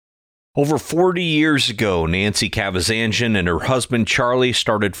Over 40 years ago, Nancy Kavazanjian and her husband Charlie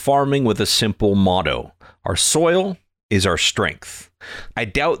started farming with a simple motto: our soil is our strength. I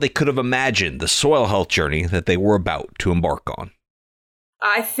doubt they could have imagined the soil health journey that they were about to embark on.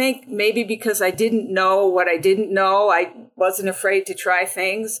 I think maybe because I didn't know what I didn't know, I wasn't afraid to try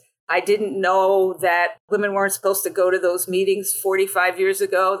things. I didn't know that women weren't supposed to go to those meetings 45 years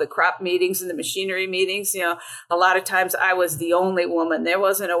ago, the crop meetings and the machinery meetings. A lot of times I was the only woman. There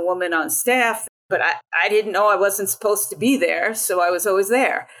wasn't a woman on staff, but I didn't know I wasn't supposed to be there, so I was always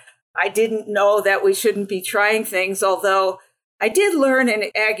there. I didn't know that we shouldn't be trying things, although I did learn in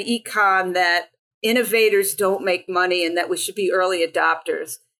ag econ that innovators don't make money and that we should be early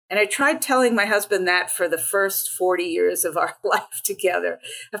adopters. And I tried telling my husband that for the first 40 years of our life together.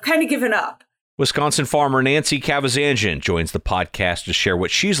 I've kind of given up. Wisconsin farmer Nancy Kavazanjian joins the podcast to share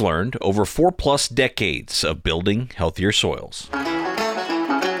what she's learned over 4+ decades of building healthier soils.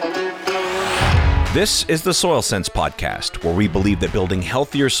 This is the Soil Sense podcast, where we believe that building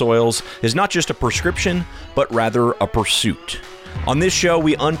healthier soils is not just a prescription, but rather a pursuit. On this show,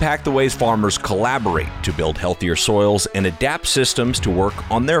 we unpack the ways farmers collaborate to build healthier soils and adapt systems to work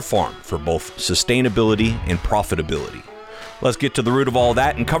on their farm for both sustainability and profitability. Let's get to the root of all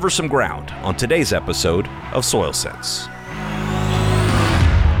that and cover some ground on today's episode of Soil Sense.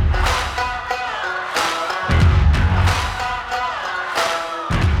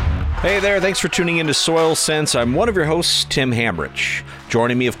 Hey there, thanks for tuning in to Soil Sense. I'm one of your hosts, Tim Hamrich.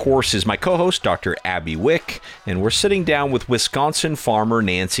 Joining me, of course, is my co-host, Dr. Abby Wick, and we're sitting down with Wisconsin farmer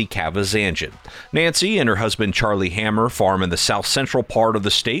Nancy Kavazanjian. Nancy and her husband, Charlie Hammer, farm in the south central part of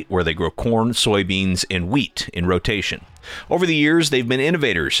the state where they grow corn, soybeans, and wheat in rotation. Over the years, they've been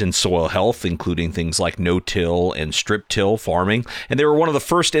innovators in soil health, including things like no-till and strip-till farming, and they were one of the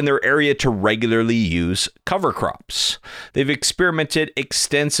first in their area to regularly use cover crops. They've experimented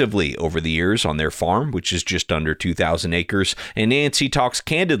extensively over the years on their farm, which is just under 2,000 acres, and Nancy talks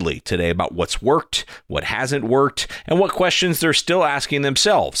candidly today about what's worked, what hasn't worked, and what questions they're still asking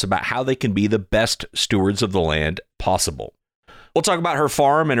themselves about how they can be the best stewards of the land possible. We'll talk about her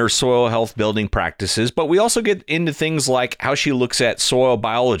farm and her soil health building practices, but we also get into things like how she looks at soil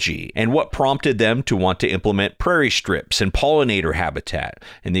biology and what prompted them to want to implement prairie strips and pollinator habitat,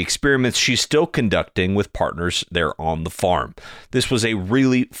 and the experiments she's still conducting with partners there on the farm. This was a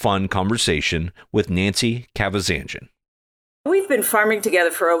really fun conversation with Nancy Kavazanjian. We've been farming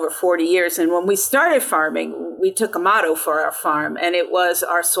together for over 40 years, and when we started farming, we took a motto for our farm, and it was,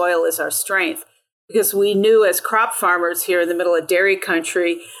 our soil is our strength. Because we knew as crop farmers here in the middle of dairy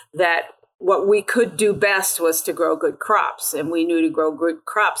country that what we could do best was to grow good crops. And we knew to grow good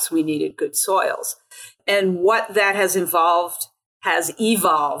crops, we needed good soils. And what that has evolved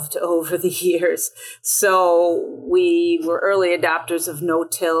over the years. So we were early adopters of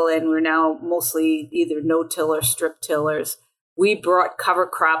no-till, and we're now mostly either no-till or strip-tillers. We brought cover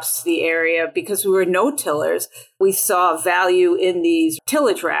crops to the area because we were no-tillers. We saw value in these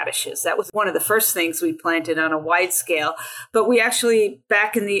tillage radishes. That was one of the first things we planted on a wide scale. But we actually,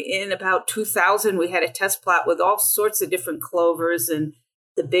 back in about 2000, we had a test plot with all sorts of different clovers and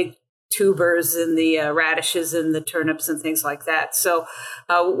the big tubers and the radishes and the turnips and things like that. So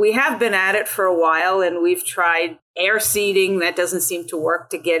we have been at it for a while, and we've tried air seeding. That doesn't seem to work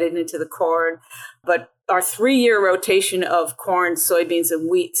to get it into the corn. But our 3-year rotation of corn, soybeans, and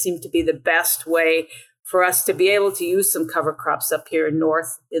wheat seemed to be the best way for us to be able to use some cover crops up here in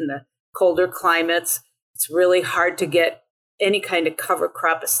north in the colder climates. It's really hard to get any kind of cover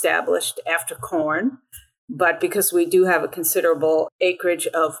crop established after corn. But because we do have a considerable acreage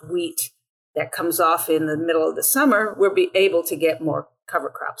of wheat that comes off in the middle of the summer, we'll be able to get more cover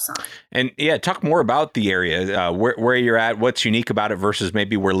crops on. And yeah, talk more about the area, where you're at, what's unique about it versus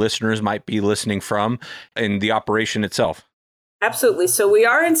maybe where listeners might be listening from, and the operation itself. Absolutely. So we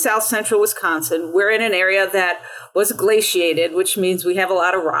are in south central Wisconsin. We're in an area that was glaciated, which means we have a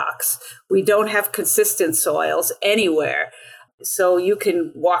lot of rocks. We don't have consistent soils anywhere. So you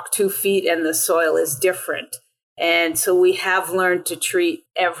can walk 2 feet and the soil is different. And so we have learned to treat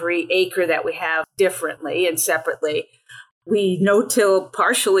every acre that we have differently and separately. We no-till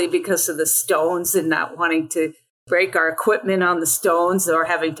partially because of the stones and not wanting to break our equipment on the stones or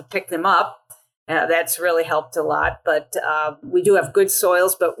having to pick them up. That's really helped a lot. But we do have good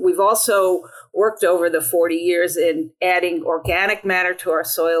soils, but we've also worked over the 40 years in adding organic matter to our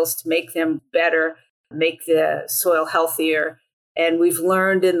soils to make them better, make the soil healthier. And we've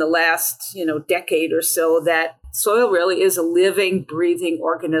learned in the last, decade or so that soil really is a living, breathing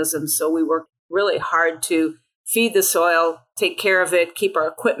organism. So we work really hard to feed the soil, take care of it, keep our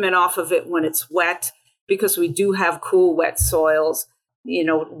equipment off of it when it's wet, because we do have cool, wet soils.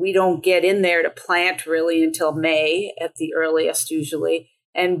 we don't get in there to plant really until May at the earliest usually.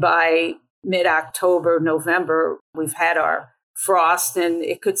 And by mid-October, November, we've had our frost and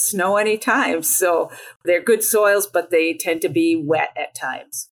it could snow anytime. So they're good soils, but they tend to be wet at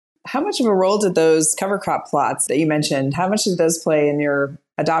times. How much of a role did those cover crop plots that you mentioned, how much did those play in your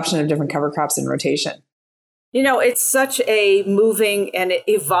adoption of different cover crops in rotation? It's such a moving and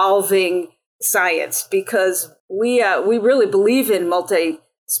evolving science because we really believe in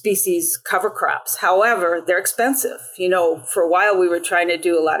multi-species cover crops. However, they're expensive. For a while we were trying to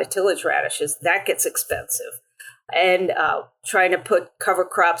do a lot of tillage radishes. That gets expensive. And trying to put cover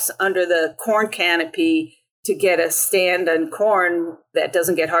crops under the corn canopy to get a stand on corn that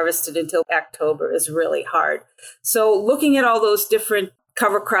doesn't get harvested until October is really hard. So looking at all those different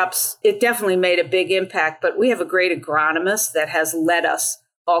cover crops, it definitely made a big impact. But we have a great agronomist that has led us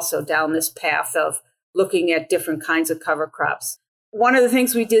also down this path of looking at different kinds of cover crops. One of the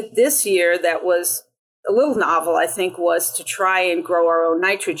things we did this year that was a little novel, I think, was to try and grow our own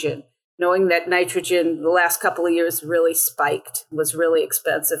nitrogen. Knowing that nitrogen the last couple of years really spiked, was really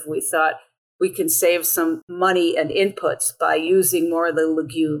expensive, we thought we can save some money and inputs by using more of the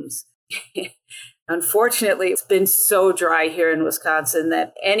legumes. Unfortunately, it's been so dry here in Wisconsin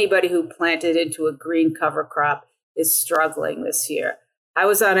that anybody who planted into a green cover crop is struggling this year. I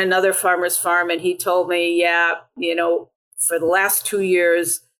was on another farmer's farm and he told me, for the last 2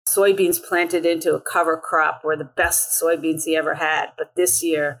 years, soybeans planted into a cover crop were the best soybeans he ever had. But this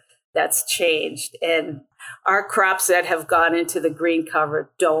year, that's changed. And our crops that have gone into the green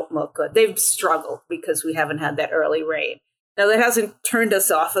cover don't look good. They've struggled because we haven't had that early rain. Now, that hasn't turned us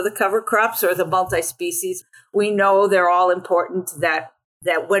off of the cover crops or the multi-species. We know they're all important, that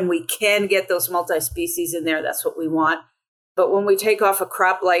when we can get those multi-species in there, that's what we want. But when we take off a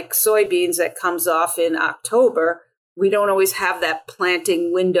crop like soybeans that comes off in October, we don't always have that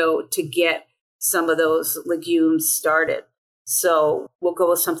planting window to get some of those legumes started. So we'll go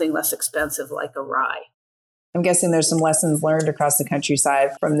with something less expensive like a rye. I'm guessing there's some lessons learned across the countryside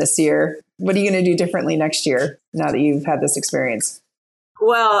from this year. What are you going to do differently next year now that you've had this experience?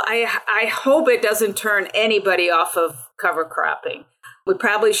 Well, I hope it doesn't turn anybody off of cover cropping. We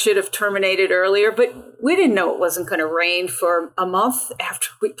probably should have terminated earlier, but we didn't know it wasn't going to rain for a month after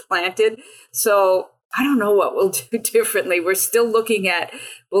we planted. So I don't know what we'll do differently. We're still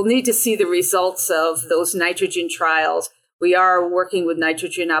we'll need to see the results of those nitrogen trials. We are working with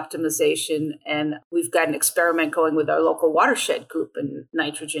nitrogen optimization, and we've got an experiment going with our local watershed group in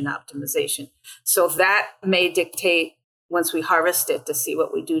nitrogen optimization. So that may dictate once we harvest it to see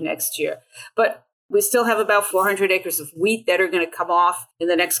what we do next year. But we still have about 400 acres of wheat that are going to come off in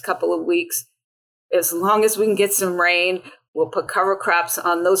the next couple of weeks. As long as we can get some rain, we'll put cover crops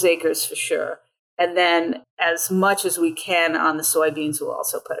on those acres for sure. And then as much as we can on the soybeans, we'll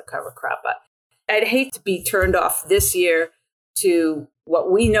also put a cover crop on. I'd hate to be turned off this year to what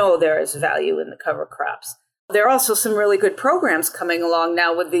we know there is value in the cover crops. There are also some really good programs coming along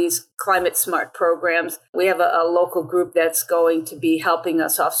now with these climate smart programs. We have a local group that's going to be helping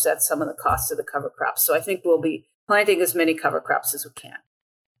us offset some of the costs of the cover crops. So I think we'll be planting as many cover crops as we can.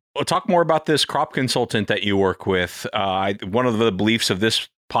 Well, talk more about this crop consultant that you work with. One of the beliefs of this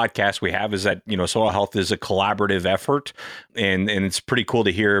podcast we have is that, soil health is a collaborative effort, and it's pretty cool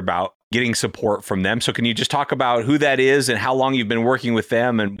to hear about getting support from them. So can you just talk about who that is and how long you've been working with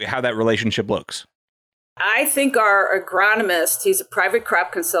them and how that relationship looks? I think our agronomist, he's a private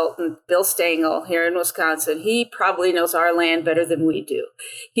crop consultant, Bill Stengel here in Wisconsin. He probably knows our land better than we do.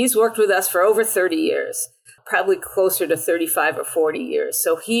 He's worked with us for over 30 years, probably closer to 35 or 40 years.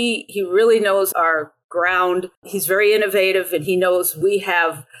 So he really knows our ground. He's very innovative, and he knows we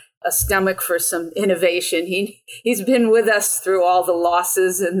have a stomach for some innovation. He's been with us through all the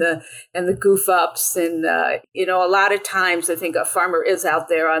losses and the goof ups. And, a lot of times I think a farmer is out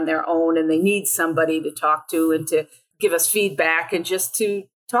there on their own and they need somebody to talk to and to give us feedback and just to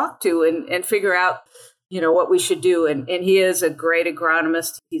talk to and figure out, what we should do. And he is a great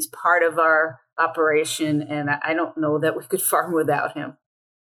agronomist. He's part of our operation. And I don't know that we could farm without him.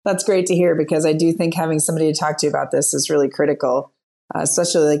 That's great to hear, because I do think having somebody to talk to about this is really critical.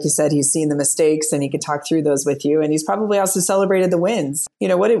 Especially, like you said, he's seen the mistakes and he could talk through those with you. And he's probably also celebrated the wins.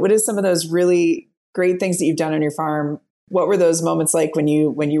 What is some of those really great things that you've done on your farm? What were those moments like when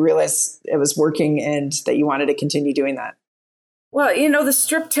you realized it was working and that you wanted to continue doing that? Well, the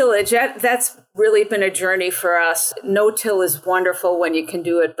strip tillage, that's really been a journey for us. No-till is wonderful when you can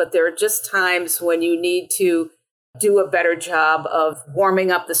do it, but there are just times when you need to do a better job of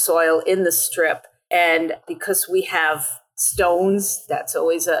warming up the soil in the strip. And because we have stones, that's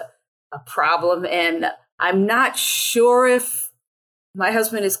always a problem. And I'm not sure if My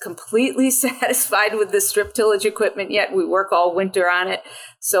husband is completely satisfied with the strip tillage equipment yet. We work all winter on it.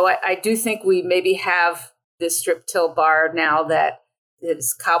 So I do think we maybe have this strip till bar now that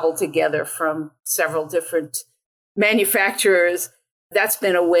is cobbled together from several different manufacturers. That's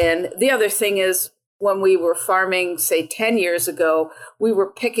been a win. The other thing is when we were farming, say 10 years ago, we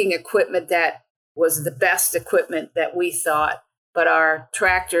were picking equipment that was the best equipment that we thought. But our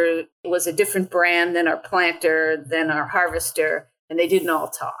tractor was a different brand than our planter, than our harvester, and they didn't all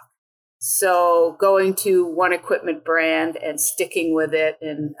talk. So going to one equipment brand and sticking with it,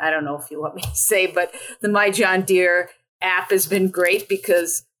 and I don't know if you want me to say, but the My John Deere app has been great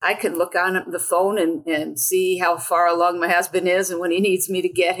because I can look on the phone and see how far along my husband is and when he needs me to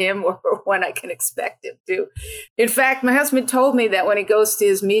get him or when I can expect him to. In fact, my husband told me that when he goes to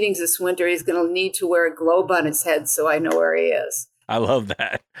his meetings this winter, he's going to need to wear a globe on his head so I know where he is. I love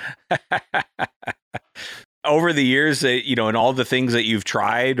that. Over the years, and all the things that you've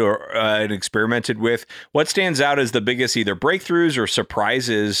tried or and experimented with, what stands out as the biggest either breakthroughs or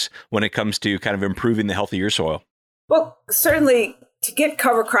surprises when it comes to kind of improving the health of your soil? Well, certainly to get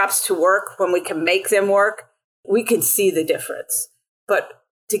cover crops to work, when we can make them work, we can see the difference. But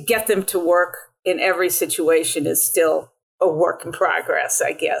to get them to work in every situation is still a work in progress,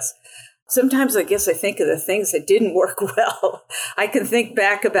 I guess. Sometimes I guess I think of the things that didn't work well. I can think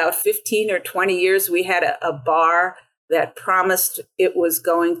back about 15 or 20 years, we had a bar that promised it was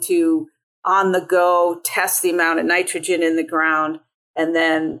going to, on the go, test the amount of nitrogen in the ground and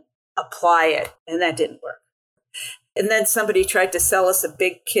then apply it. And that didn't work. And then somebody tried to sell us a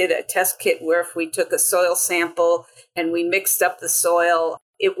big kit, a test kit, where if we took a soil sample and we mixed up the soil,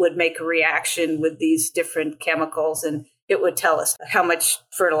 it would make a reaction with these different chemicals and it would tell us how much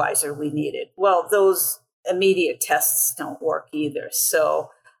fertilizer we needed. Well, those immediate tests don't work either. So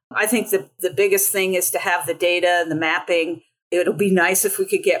I think the biggest thing is to have the data and the mapping. It'll be nice if we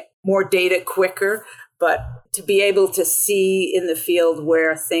could get more data quicker, but to be able to see in the field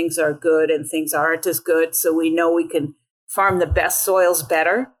where things are good and things aren't as good, so we know we can farm the best soils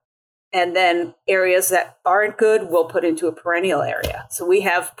better. And then areas that aren't good, we'll put into a perennial area. So we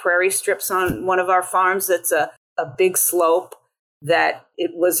have prairie strips on one of our farms that's a big slope that it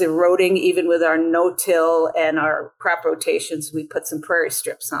was eroding even with our no-till and our crop rotations. We put some prairie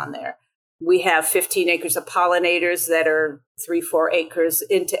strips on there. We have 15 acres of pollinators that are 3-4 acres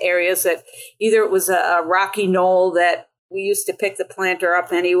into areas that either it was a rocky knoll that we used to pick the planter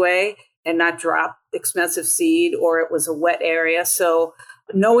up anyway and not drop expensive seed, or it was a wet area. So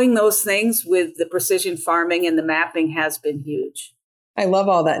knowing those things with the precision farming and the mapping has been huge. I love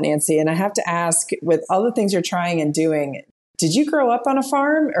all that, Nancy. And I have to ask, with all the things you're trying and doing, did you grow up on a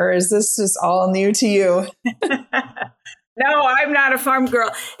farm or is this just all new to you? No, I'm not a farm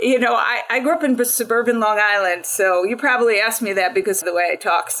girl. I grew up in suburban Long Island. So you probably asked me that because of the way I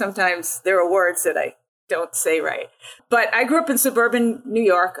talk. Sometimes there are words that I don't say right. But I grew up in suburban New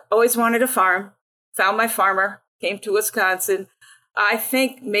York, always wanted a farm, found my farmer, came to Wisconsin. I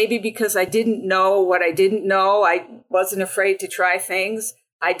think maybe because I didn't know what I didn't know, I wasn't afraid to try things.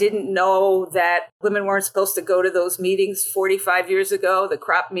 I didn't know that women weren't supposed to go to those meetings 45 years ago, the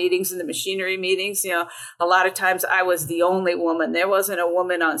crop meetings and the machinery meetings. A lot of times I was the only woman. There wasn't a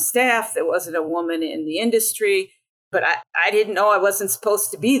woman on staff. There wasn't a woman in the industry. But I didn't know I wasn't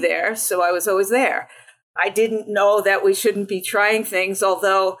supposed to be there, so I was always there. I didn't know that we shouldn't be trying things,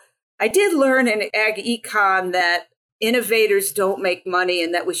 although I did learn in ag econ that innovators don't make money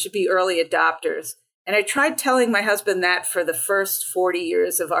and that we should be early adopters. And I tried telling my husband that for the first 40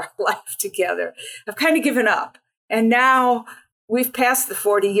 years of our life together. I've kind of given up. And now we've passed the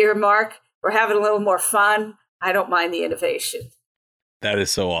 40-year mark. We're having a little more fun. I don't mind the innovation. That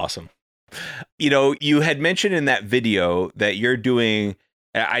is so awesome. You had mentioned in that video that you're doing,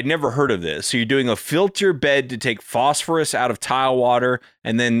 I'd never heard of this. So you're doing a filter bed to take phosphorus out of tile water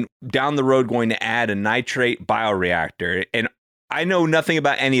and then down the road going to add a nitrate bioreactor. And I know nothing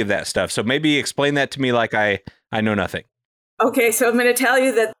about any of that stuff. So maybe explain that to me like I know nothing. Okay, so I'm going to tell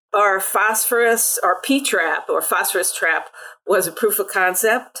you that our phosphorus, our P-trap or phosphorus trap was a proof of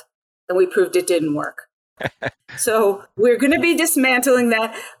concept and we proved it didn't work. So we're going to be dismantling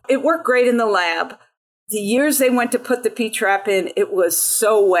that. It worked great in the lab. The years they went to put the P-trap in, it was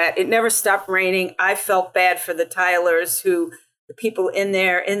so wet. It never stopped raining. I felt bad for the tilers the people in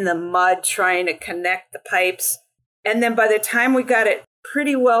there in the mud trying to connect the pipes. And then by the time we got it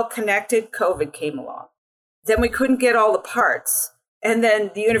pretty well connected, COVID came along. Then we couldn't get all the parts. And then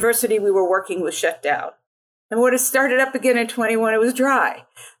the university we were working with shut down. And when it started up again in 21, it was dry.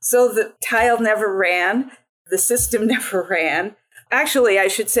 So the tile never ran. The system never ran. Actually, I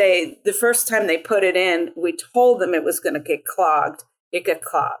should say the first time they put it in, we told them it was going to get clogged. it got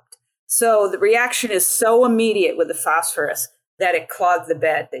clogged. So the reaction is so immediate with the phosphorus that it clogged the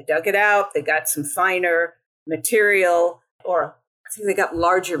bed. They dug it out, they got some finer material, or I think they got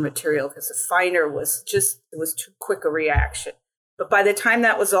larger material because the finer was it was too quick a reaction. But by the time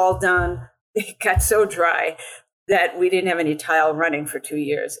that was all done, it got so dry that we didn't have any tile running for 2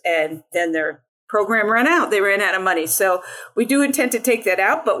 years. And then their program ran out. They ran out of money. So we do intend to take that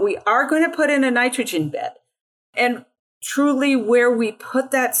out, but we are going to put in a nitrogen bed. And truly, where we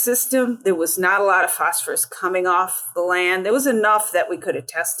put that system, there was not a lot of phosphorus coming off the land. There was enough that we could have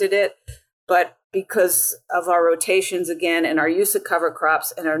tested it, but because of our rotations again and our use of cover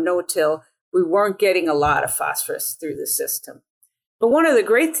crops and our no-till, we weren't getting a lot of phosphorus through the system. But one of the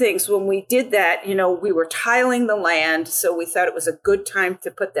great things when we did that, we were tiling the land, so we thought it was a good time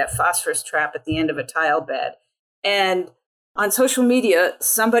to put that phosphorus trap at the end of a tile bed. And on social media,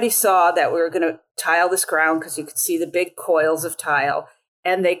 somebody saw that we were going to tile this ground because you could see the big coils of tile.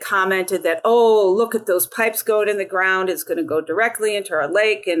 And they commented that, oh, look at those pipes going in the ground. It's going to go directly into our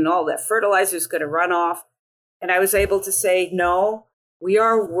lake and all that fertilizer is going to run off. And I was able to say, no, we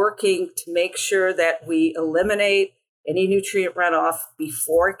are working to make sure that we eliminate any nutrient runoff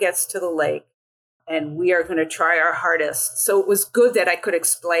before it gets to the lake. And we are going to try our hardest. So it was good that I could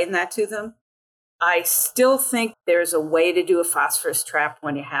explain that to them. I still think there's a way to do a phosphorus trap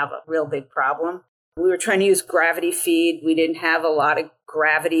when you have a real big problem. We were trying to use gravity feed. We didn't have a lot of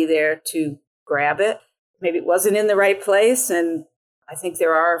gravity there to grab it. Maybe it wasn't in the right place. And I think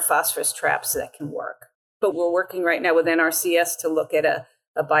there are phosphorus traps that can work. But we're working right now with NRCS to look at a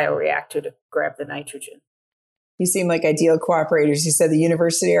bioreactor to grab the nitrogen. You seem like ideal cooperators. You said the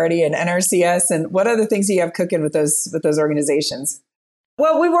university already and NRCS. And what other things do you have cooking with those organizations?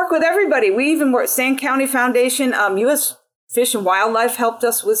 Well, we work with everybody. We even work Sand County Foundation. U.S. Fish and Wildlife helped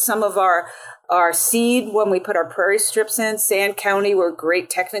us with some of our seed when we put our prairie strips in. Sand County were great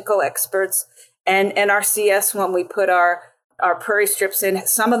technical experts. And NRCS when we put our prairie strips in.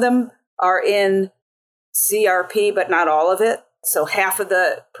 Some of them are in CRP, but not all of it. So half of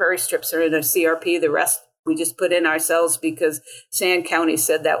the prairie strips are in a CRP. The rest we just put in ourselves because Sand County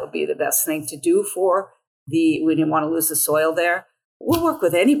said that would be the best thing to do we didn't want to lose the soil there. We'll work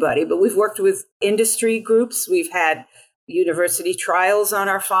with anybody, but we've worked with industry groups. We've had university trials on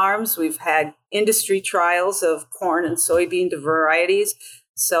our farms. We've had industry trials of corn and soybean varieties.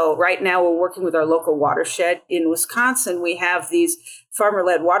 So right now we're working with our local watershed. In Wisconsin, we have these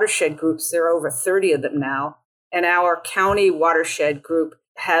farmer-led watershed groups. There are over 30 of them now. And our county watershed group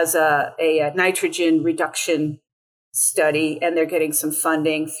has a nitrogen reduction study, and they're getting some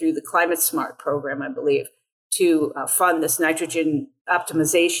funding through the Climate Smart program, I believe, to fund this nitrogen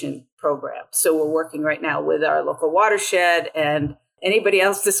optimization program. So we're working right now with our local watershed, and anybody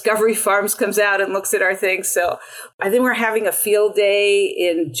else, Discovery Farms comes out and looks at our things. So I think we're having a field day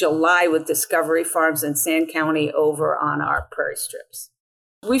in July with Discovery Farms in Sand County over on our prairie strips.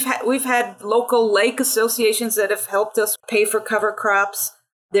 We've had local lake associations that have helped us pay for cover crops.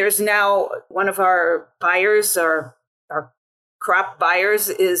 There's now one of our buyers, our crop buyers,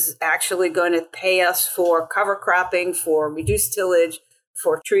 is actually going to pay us for cover cropping, for reduced tillage,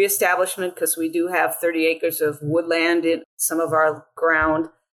 for tree establishment, because we do have 30 acres of woodland in some of our ground.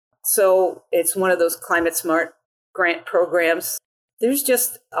 So it's one of those Climate Smart grant programs. There's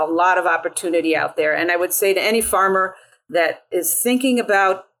just a lot of opportunity out there. And I would say to any farmer that is thinking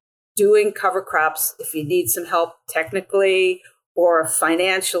about doing cover crops, if you need some help technically or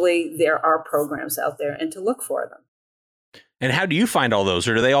financially, there are programs out there and to look for them. And how do you find all those,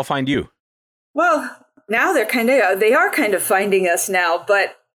 or do they all find you? Well, now they are kind of finding us now,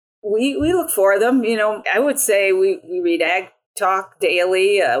 but we look for them. I would say we read Ag Talk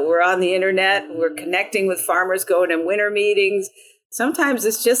daily. We're on the internet. We're connecting with farmers, going to winter meetings. Sometimes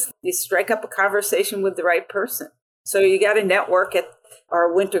it's just you strike up a conversation with the right person. So you got to network at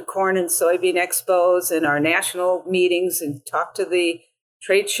our winter corn and soybean expos and our national meetings and talk to the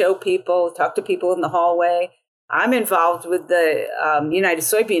trade show people, talk to people in the hallway. I'm involved with the United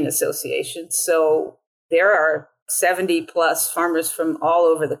Soybean Association. So there are 70 plus farmers from all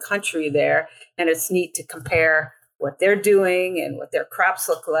over the country there. And it's neat to compare what they're doing and what their crops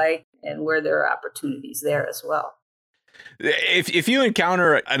look like and where there are opportunities there as well. If you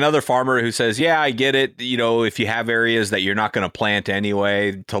encounter another farmer who says, yeah, I get it, if you have areas that you're not going to plant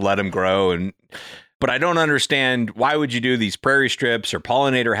anyway to let them grow, but I don't understand, why would you do these prairie strips or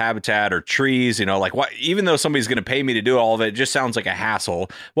pollinator habitat or trees, why, even though somebody's going to pay me to do all of it just sounds like a hassle.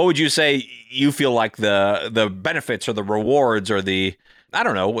 What would you say you feel like the benefits or the rewards or the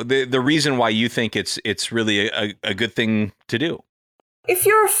reason why you think it's really a good thing to do? If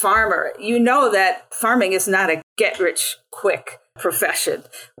you're a farmer, you know that farming is not a get-rich-quick profession.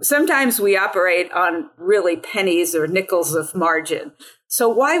 Sometimes we operate on really pennies or nickels of margin. So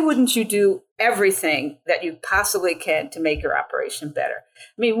why wouldn't you do everything that you possibly can to make your operation better?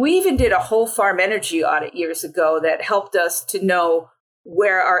 I mean, we even did a whole farm energy audit years ago that helped us to know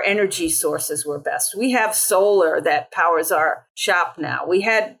where our energy sources were best. We have solar that powers our shop now. We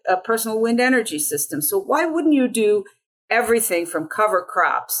had a personal wind energy system. So why wouldn't you do everything from cover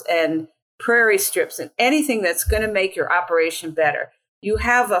crops and prairie strips and anything that's going to make your operation better? You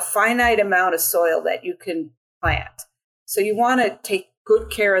have a finite amount of soil that you can plant. So you want to take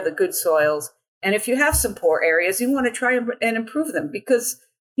good care of the good soils. And if you have some poor areas, you want to try and improve them because,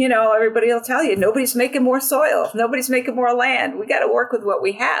 everybody will tell you, nobody's making more soil. Nobody's making more land. We got to work with what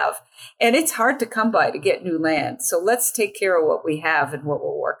we have. And it's hard to come by to get new land. So let's take care of what we have and what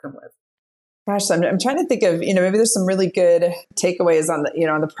we're working with. Gosh, I'm trying to think of, maybe there's some really good takeaways on the,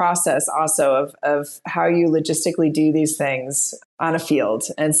 on the process also of how you logistically do these things on a field.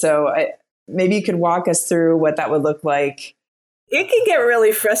 And so maybe you could walk us through what that would look like. It can get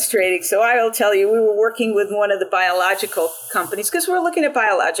really frustrating. So I will tell you, we were working with one of the biological companies because we're looking at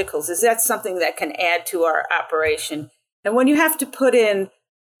biologicals. Is that something that can add to our operation? And when you have to put in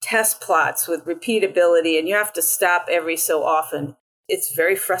test plots with repeatability and you have to stop every so often, it's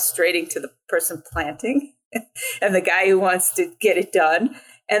very frustrating to the person planting and the guy who wants to get it done.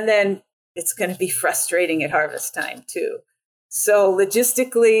 And then it's going to be frustrating at harvest time too. So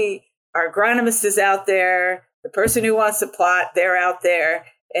logistically, our agronomist is out there. The person who wants to plot, they're out there.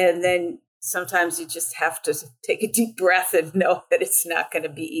 And then sometimes you just have to take a deep breath and know that it's not going to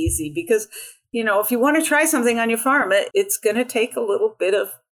be easy because, if you want to try something on your farm, it's going to take a little bit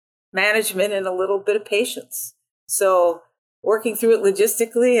of management and a little bit of patience. So working through it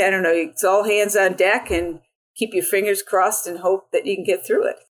logistically, I don't know, it's all hands on deck and keep your fingers crossed and hope that you can get through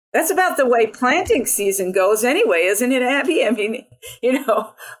it. That's about the way planting season goes anyway, isn't it, Abby? I mean,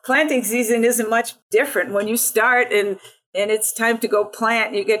 planting season isn't much different. When you start and it's time to go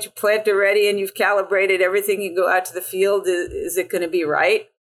plant, you get your planter ready and you've calibrated everything, you go out to the field. Is it going to be right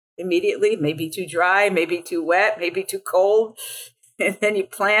immediately? Maybe too dry, maybe too wet, maybe too cold. And then you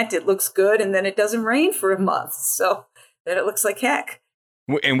plant, it looks good, and then it doesn't rain for a month. So then it looks like heck.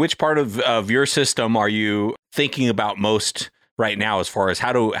 And which part of your system are you thinking about most right now as far as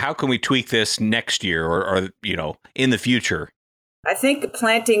how can we tweak this next year or in the future? I think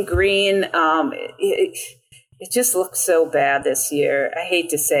planting green, it just looks so bad this year. I hate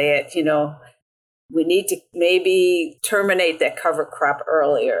to say it, we need to maybe terminate that cover crop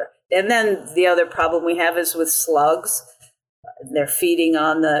earlier. And then the other problem we have is with slugs. They're feeding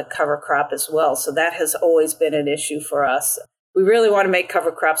on the cover crop as well. So that has always been an issue for us. We really want to make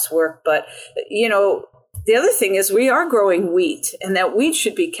cover crops work, but the other thing is we are growing wheat, and that wheat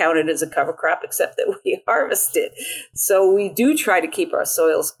should be counted as a cover crop, except that we harvest it. So we do try to keep our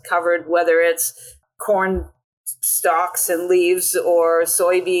soils covered, whether it's corn stalks and leaves or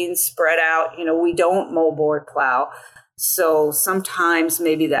soybeans spread out. We don't moldboard plow. So sometimes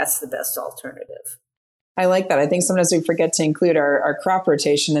maybe that's the best alternative. I like that. I think sometimes we forget to include our crop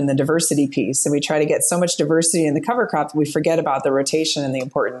rotation in the diversity piece. And we try to get so much diversity in the cover crop that we forget about the rotation and the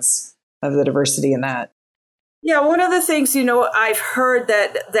importance of the diversity in that. Yeah, one of the things, I've heard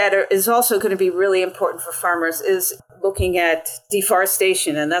that is also going to be really important for farmers is looking at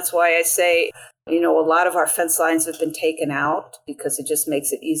deforestation. And that's why I say, a lot of our fence lines have been taken out because it just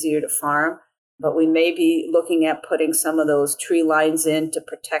makes it easier to farm. But we may be looking at putting some of those tree lines in to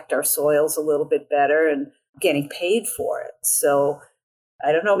protect our soils a little bit better and getting paid for it. So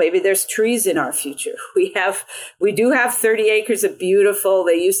I don't know, maybe there's trees in our future. We do have 30 acres of beautiful,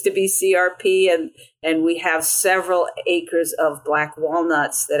 they used to be CRP, and we have several acres of black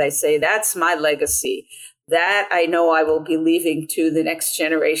walnuts that I say, that's my legacy. That I know I will be leaving to the next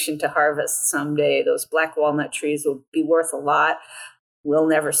generation to harvest someday. Those black walnut trees will be worth a lot. We'll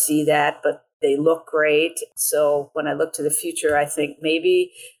never see that, but they look great. So when I look to the future, I think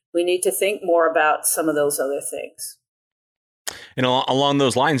maybe we need to think more about some of those other things. And along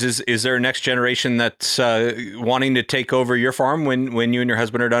those lines, is there a next generation that's wanting to take over your farm when you and your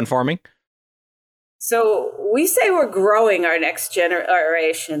husband are done farming? So we say we're growing our next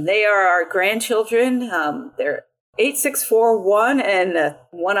generation. They are our grandchildren. They're 8, 6, 4, 1, and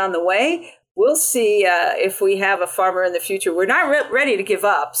 1 on the way. We'll see if we have a farmer in the future. We're not ready to give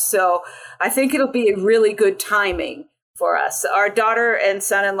up. So I think it'll be a really good timing for us. Our daughter and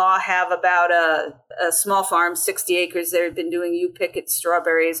son-in-law have about a small farm, 60 acres. They've been doing U-picket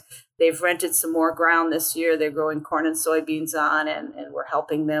strawberries. They've rented some more ground this year. They're growing corn and soybeans on, and we're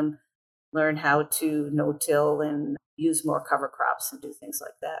helping them learn how to no-till and use more cover crops and do things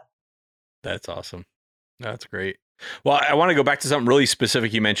like that. That's awesome. That's great. Well, I want to go back to something really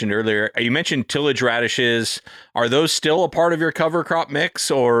specific you mentioned earlier. You mentioned tillage radishes. Are those still a part of your cover crop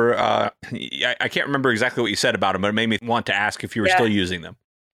mix? Or I can't remember exactly what you said about them, but it made me want to ask if you were still using them.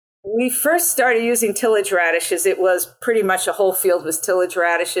 We first started using tillage radishes. It was pretty much a whole field was tillage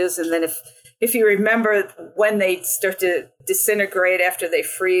radishes. And then if you remember, when they start to disintegrate after they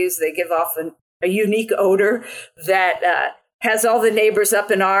freeze, they give off a unique odor that has all the neighbors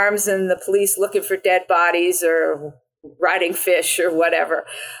up in arms and the police looking for dead bodies or rotting fish or whatever.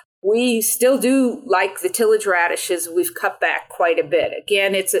 We still do like the tillage radishes. We've cut back quite a bit.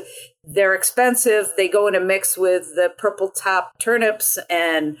 Again, they're expensive. They go in a mix with the purple top turnips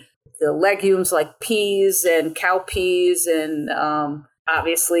and the legumes like peas and cowpeas and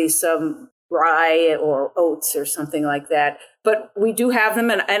obviously some rye or oats or something like that. But we do have them,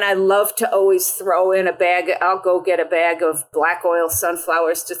 and I love to always throw in a bag. I'll go get a bag of black oil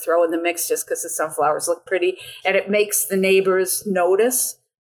sunflowers to throw in the mix just because the sunflowers look pretty, and it makes the neighbors notice.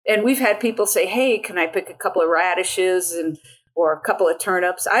 And we've had people say, hey, can I pick a couple of radishes or a couple of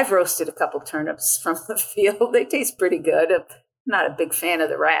turnips? I've roasted a couple of turnips from the field. They taste pretty good. I'm not a big fan of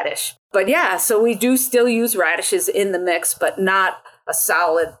the radish. But yeah, so we do still use radishes in the mix, but not a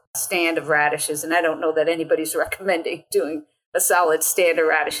solid stand of radishes. And I don't know that anybody's recommending doing a solid stand of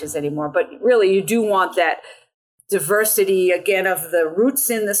radishes anymore. But really, you do want that diversity, again, of the roots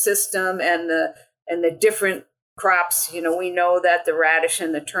in the system and the different crops. You know, we know that the radish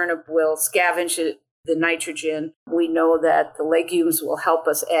and the turnip will scavenge the nitrogen. We know that the legumes will help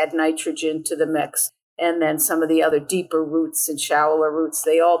us add nitrogen to the mix. And then some of the other deeper roots and shallower roots,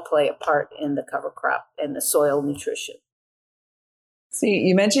 they all play a part in the cover crop and the soil nutrition. So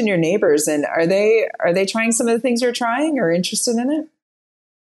you mentioned your neighbors, and are they trying some of the things you're trying or interested in it?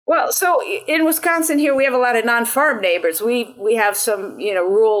 Well, so in Wisconsin here, we have a lot of non-farm neighbors. We have some,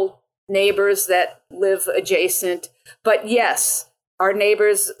 rural neighbors that live adjacent. But yes, our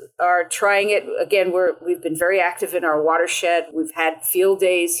neighbors are trying it. Again, we've been very active in our watershed. We've had field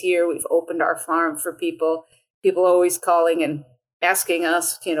days here. We've opened our farm for people. People always calling and asking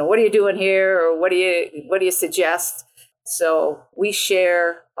us, what are you doing here? Or what do you suggest? So we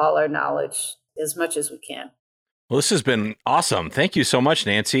share all our knowledge as much as we can. Well, this has been awesome. Thank you so much,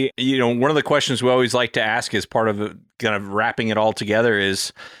 Nancy. One of the questions we always like to ask as part of kind of wrapping it all together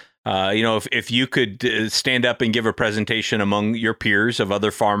is, if you could stand up and give a presentation among your peers of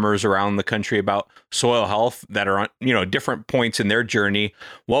other farmers around the country about soil health that are on, different points in their journey,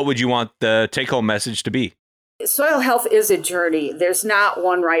 what would you want the take-home message to be? Soil health is a journey. There's not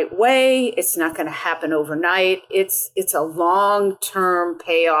one right way. It's not going to happen overnight. It's a long-term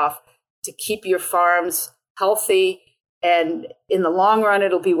payoff to keep your farms healthy. And in the long run,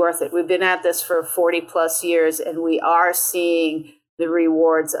 it'll be worth it. We've been at this for 40 plus years, and we are seeing the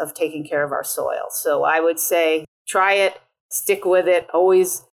rewards of taking care of our soil. So I would say try it, stick with it,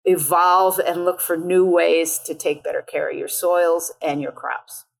 always evolve and look for new ways to take better care of your soils and your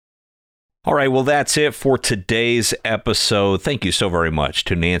crops. All right, well, that's it for today's episode. Thank you so very much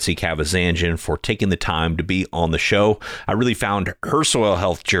to Nancy Kavazanjian for taking the time to be on the show. I really found her soil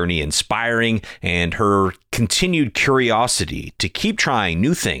health journey inspiring and her continued curiosity to keep trying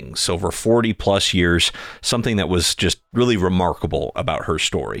new things over 40 plus years, something that was just really remarkable about her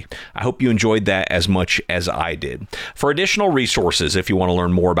story. I hope you enjoyed that as much as I did. For additional resources, if you want to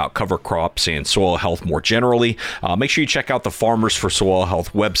learn more about cover crops and soil health more generally, make sure you check out the Farmers for Soil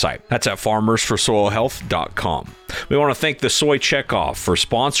Health website. That's at farmersforsoilhealth.com. We want to thank the Soy Checkoff for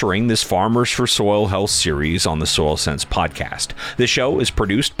sponsoring this Farmers for Soil Health series on the Soil Sense podcast. This show is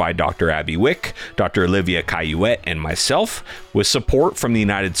produced by Dr. Abby Wick, Dr. Olivia Cayuette, and myself, with support from the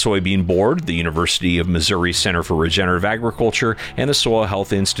United Soybean Board, the University of Missouri Center for Regenerative Agriculture, and the Soil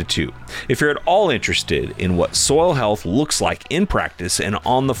Health Institute. If you're at all interested in what soil health looks like in practice and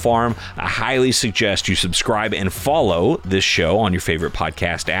on the farm, I highly suggest you subscribe and follow this show on your favorite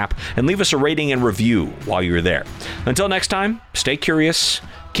podcast app and leave us a rating and review while you're there. Until next time, stay curious,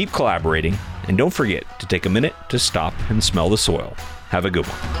 keep collaborating, and don't forget to take a minute to stop and smell the soil. Have a good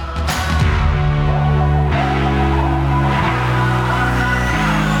one.